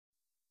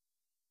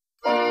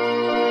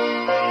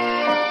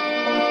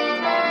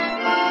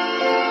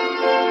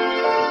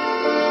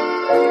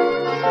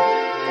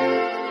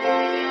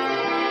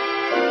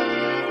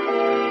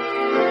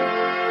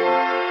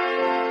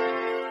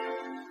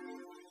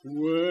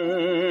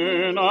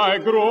When I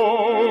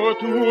grow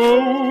too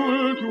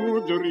old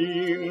to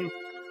dream,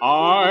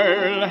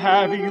 I'll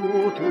have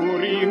you to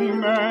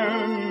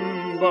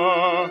remember.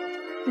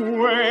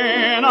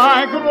 When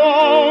I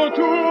grow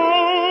too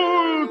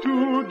old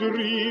to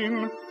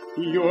dream,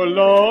 your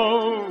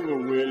love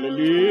will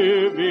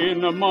live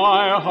in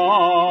my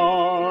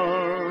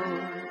heart.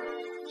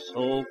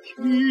 So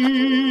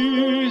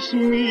kiss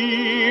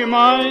me,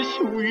 my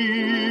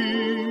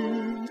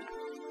sweet,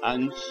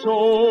 and so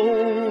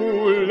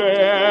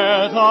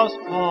let us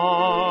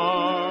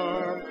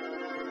part.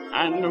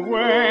 And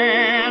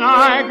when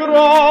I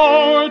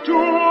grow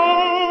too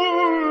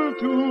old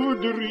to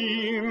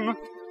dream,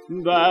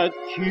 that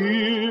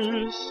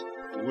kiss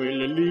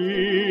will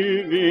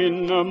live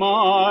in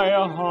my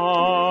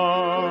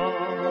heart.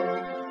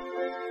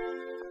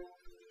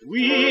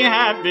 We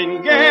have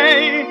been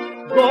gay,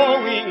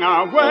 going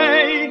our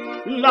way.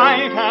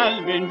 Life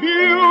has been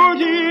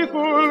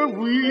beautiful,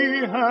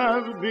 we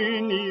have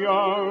been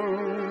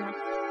young.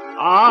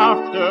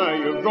 After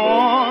you're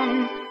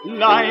gone,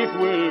 life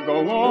will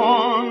go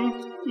on,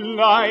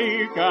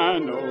 like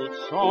an old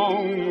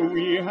song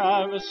we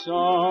have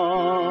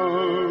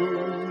sung.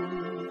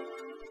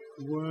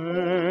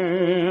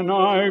 When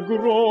I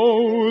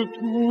grow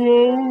too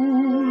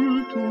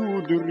old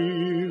to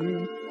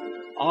dream,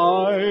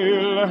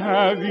 I'll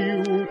have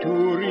you to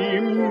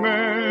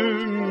remember.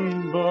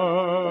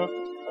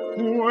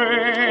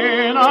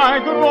 When I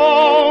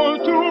grow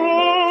too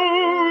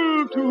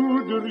old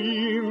to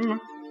dream,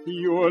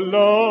 your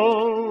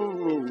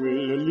love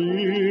will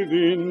live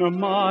in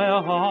my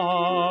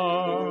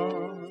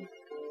heart.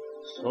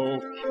 So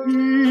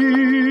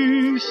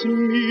kiss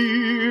me,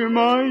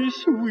 my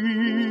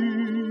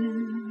sweet,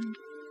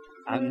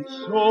 and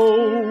so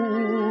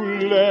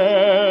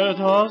let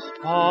us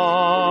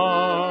part.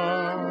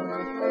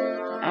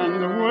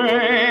 And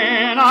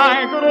when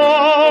I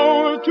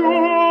grow too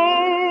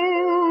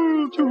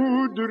old to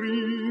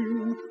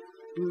dream,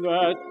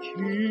 that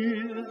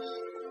kiss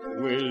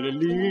will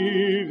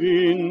live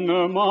in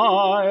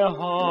my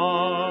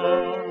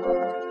heart.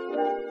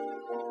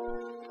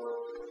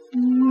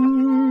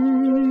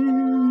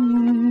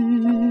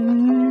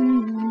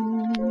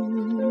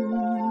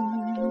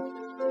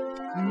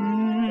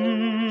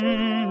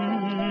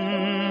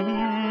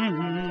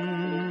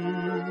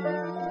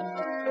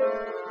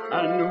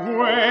 And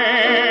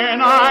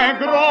when I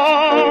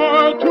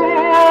grow too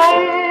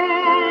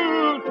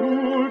old to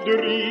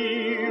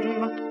dream,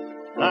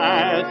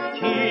 that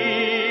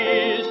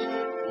kiss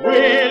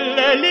will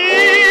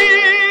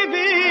live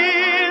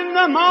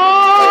in my